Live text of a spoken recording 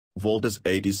Voltas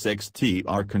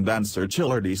 86TR Condenser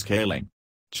Chiller Descaling.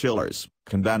 Chillers,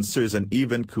 condensers and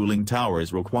even cooling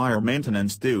towers require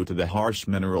maintenance due to the harsh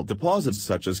mineral deposits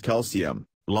such as calcium,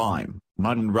 lime,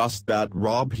 mud and rust that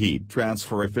rob heat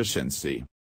transfer efficiency.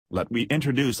 Let me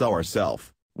introduce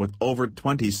ourselves. With over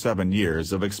 27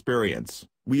 years of experience,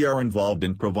 we are involved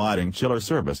in providing chiller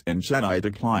service in Chennai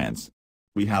to clients.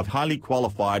 We have highly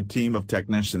qualified team of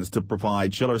technicians to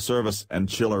provide chiller service and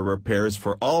chiller repairs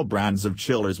for all brands of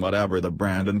chillers, whatever the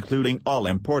brand, including all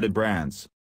imported brands.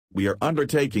 We are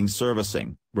undertaking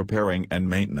servicing, repairing and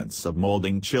maintenance of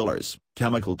molding chillers,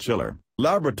 chemical chiller,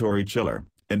 laboratory chiller,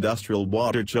 industrial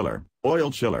water chiller,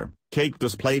 oil chiller, cake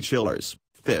display chillers,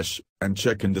 fish and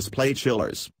chicken display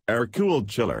chillers, air-cooled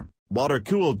chiller,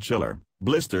 water-cooled chiller,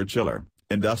 blister chiller,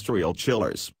 industrial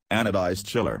chillers, anodized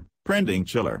chiller, printing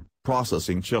chiller,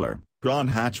 processing chiller, prawn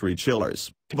hatchery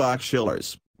chillers, HVAC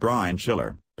chillers, brine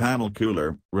chiller, panel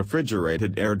cooler,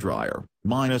 refrigerated air dryer,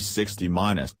 -60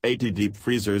 -80 deep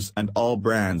freezers and all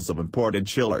brands of imported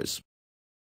chillers.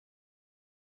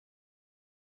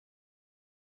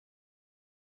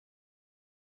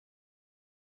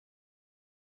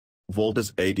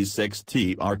 Voltas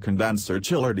 86TR Condenser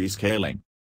Chiller Descaling.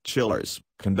 Chillers,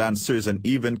 condensers and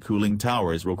even cooling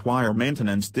towers require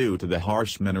maintenance due to the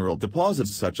harsh mineral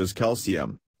deposits such as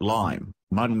calcium, lime,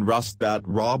 mud and rust that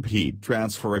rob heat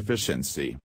transfer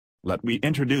efficiency. Let me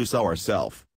introduce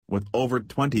ourselves. With over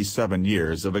 27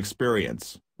 years of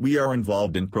experience, we are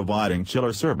involved in providing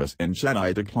chiller service in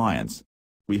Chennai to clients.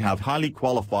 We have highly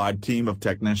qualified team of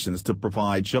technicians to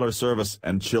provide chiller service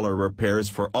and chiller repairs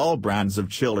for all brands of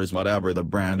chillers, whatever the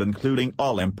brand, including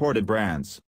all imported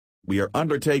brands. We are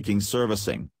undertaking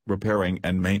servicing, repairing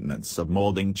and maintenance of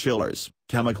molding chillers,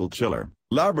 chemical chiller,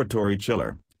 laboratory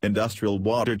chiller, industrial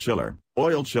water chiller,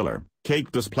 oil chiller,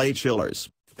 cake display chillers,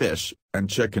 fish and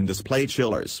chicken display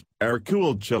chillers,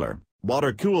 air-cooled chiller,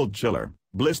 water-cooled chiller,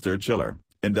 blister chiller,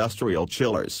 industrial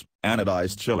chillers,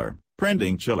 anodized chiller,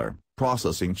 printing chiller,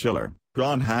 processing chiller,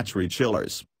 prawn hatchery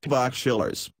chillers, HVAC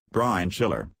chillers, brine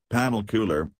chiller, panel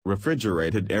cooler,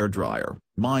 refrigerated air dryer,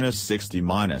 -60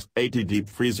 -80 deep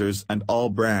freezers and all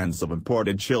brands of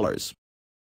imported chillers.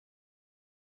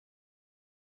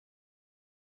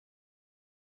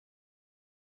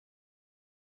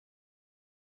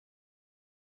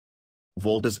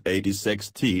 Voltas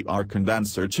 86TR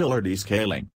Condenser Chiller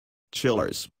Descaling.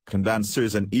 Chillers,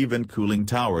 condensers and even cooling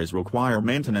towers require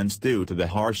maintenance due to the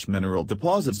harsh mineral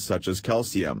deposits such as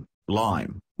calcium,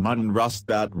 lime, mud and rust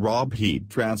that rob heat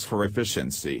transfer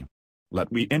efficiency.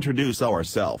 Let me introduce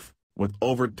ourselves. With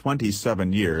over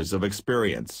 27 years of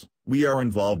experience, we are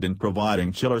involved in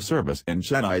providing chiller service in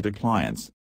Chennai to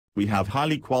clients. We have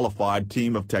highly qualified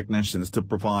team of technicians to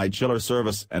provide chiller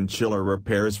service and chiller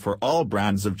repairs for all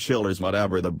brands of chillers,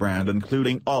 whatever the brand,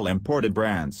 including all imported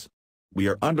brands. We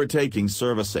are undertaking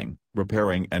servicing,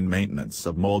 repairing and maintenance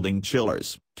of molding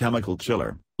chillers, chemical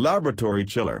chiller, laboratory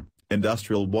chiller,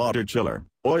 industrial water chiller,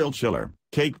 oil chiller,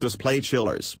 cake display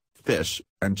chillers, fish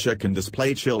and chicken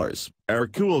display chillers,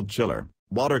 air-cooled chiller,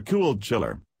 water-cooled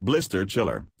chiller, blister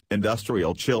chiller,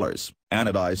 industrial chillers,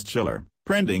 anodized chiller,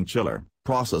 printing chiller,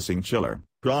 processing chiller,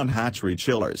 prawn hatchery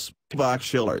chillers, HVAC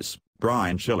chillers,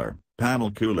 brine chiller,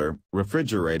 panel cooler,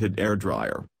 refrigerated air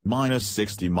dryer,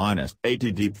 -60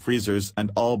 -80 deep freezers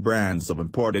and all brands of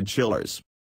imported chillers.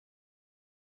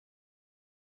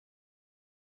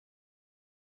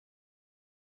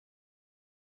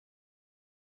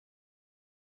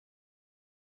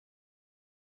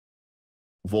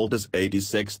 Voltas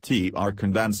 86TR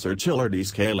Condenser Chiller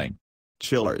Descaling.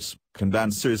 Chillers,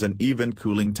 condensers and even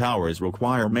cooling towers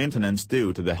require maintenance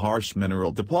due to the harsh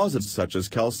mineral deposits such as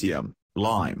calcium,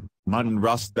 lime, mud and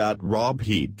rust that rob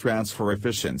heat transfer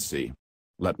efficiency.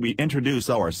 Let me introduce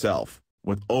ourselves.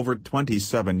 With over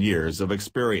 27 years of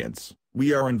experience,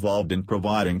 we are involved in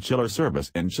providing chiller service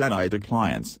in Chennai to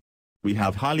clients. We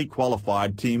have highly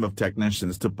qualified team of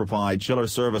technicians to provide chiller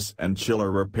service and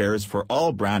chiller repairs for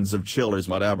all brands of chillers,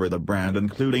 whatever the brand,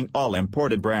 including all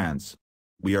imported brands.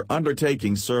 We are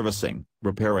undertaking servicing,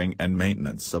 repairing and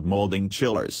maintenance of molding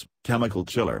chillers, chemical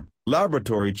chiller,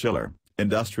 laboratory chiller,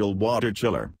 industrial water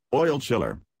chiller, oil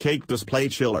chiller, cake display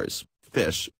chillers,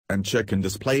 fish and chicken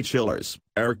display chillers,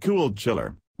 air-cooled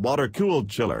chiller, water-cooled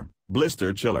chiller,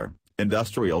 blister chiller,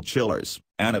 industrial chillers,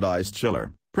 anodized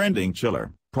chiller, printing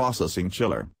chiller, processing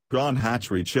chiller, prawn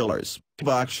hatchery chillers,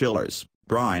 HVAC chillers,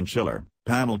 brine chiller,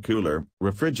 panel cooler,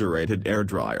 refrigerated air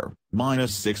dryer,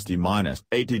 -60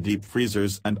 -80 deep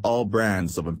freezers and all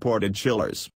brands of imported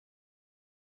chillers.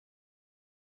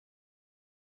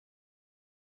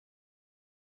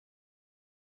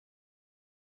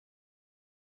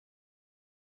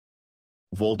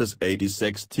 Voltas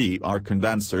 86TR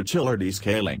Condenser Chiller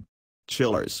Descaling.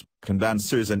 Chillers,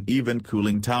 condensers and even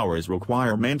cooling towers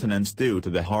require maintenance due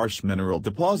to the harsh mineral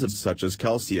deposits such as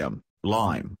calcium,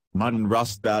 lime, mud and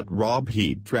rust that rob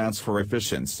heat transfer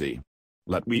efficiency.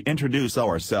 Let me introduce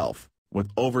ourselves. With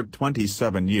over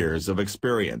 27 years of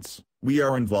experience, we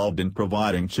are involved in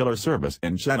providing chiller service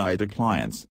in Chennai to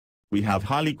clients. We have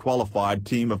highly qualified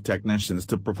team of technicians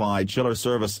to provide chiller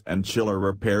service and chiller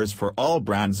repairs for all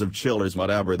brands of chillers,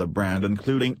 whatever the brand,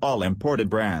 including all imported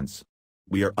brands.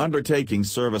 We are undertaking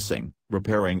servicing,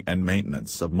 repairing and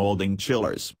maintenance of molding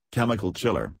chillers, chemical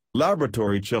chiller,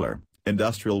 laboratory chiller,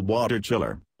 industrial water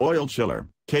chiller, oil chiller,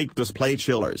 cake display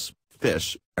chillers,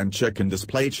 fish and chicken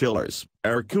display chillers,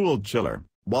 air-cooled chiller,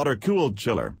 water-cooled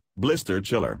chiller, blister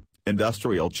chiller,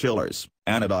 industrial chillers,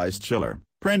 anodized chiller,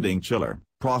 printing chiller,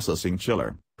 processing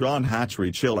chiller, prawn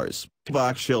hatchery chillers,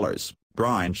 HVAC chillers,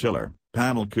 brine chiller,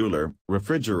 panel cooler,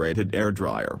 refrigerated air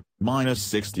dryer,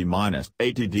 -60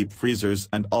 -80 deep freezers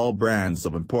and all brands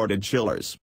of imported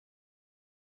chillers.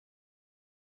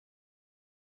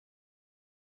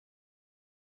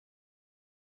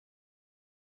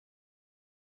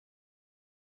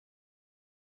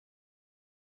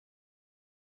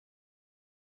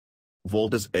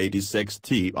 Voltas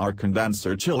 86TR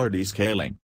Condenser Chiller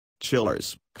Descaling.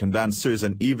 Chillers, condensers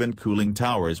and even cooling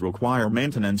towers require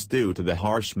maintenance due to the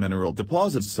harsh mineral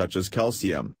deposits such as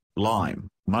calcium, lime,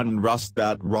 mud and rust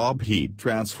that rob heat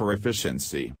transfer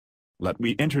efficiency. Let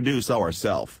me introduce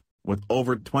ourselves. With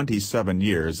over 27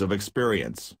 years of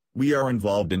experience, we are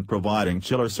involved in providing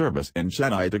chiller service in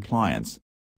Chennai to clients.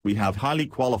 We have highly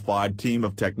qualified team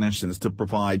of technicians to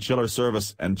provide chiller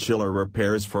service and chiller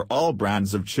repairs for all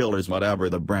brands of chillers, whatever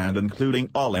the brand,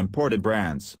 including all imported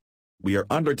brands. We are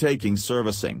undertaking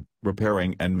servicing,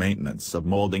 repairing and maintenance of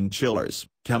molding chillers,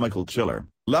 chemical chiller,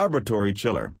 laboratory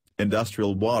chiller,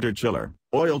 industrial water chiller,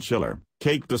 oil chiller,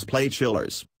 cake display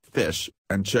chillers, fish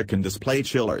and chicken display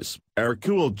chillers,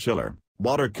 air-cooled chiller,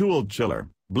 water-cooled chiller,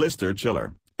 blister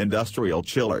chiller, industrial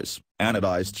chillers,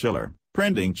 anodized chiller,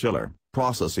 printing chiller,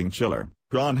 processing chiller,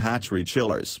 prawn hatchery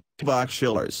chillers, HVAC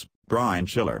chillers, brine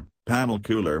chiller, panel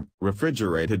cooler,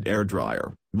 refrigerated air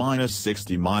dryer,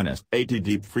 -60 -80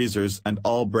 deep freezers and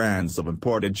all brands of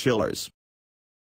imported chillers.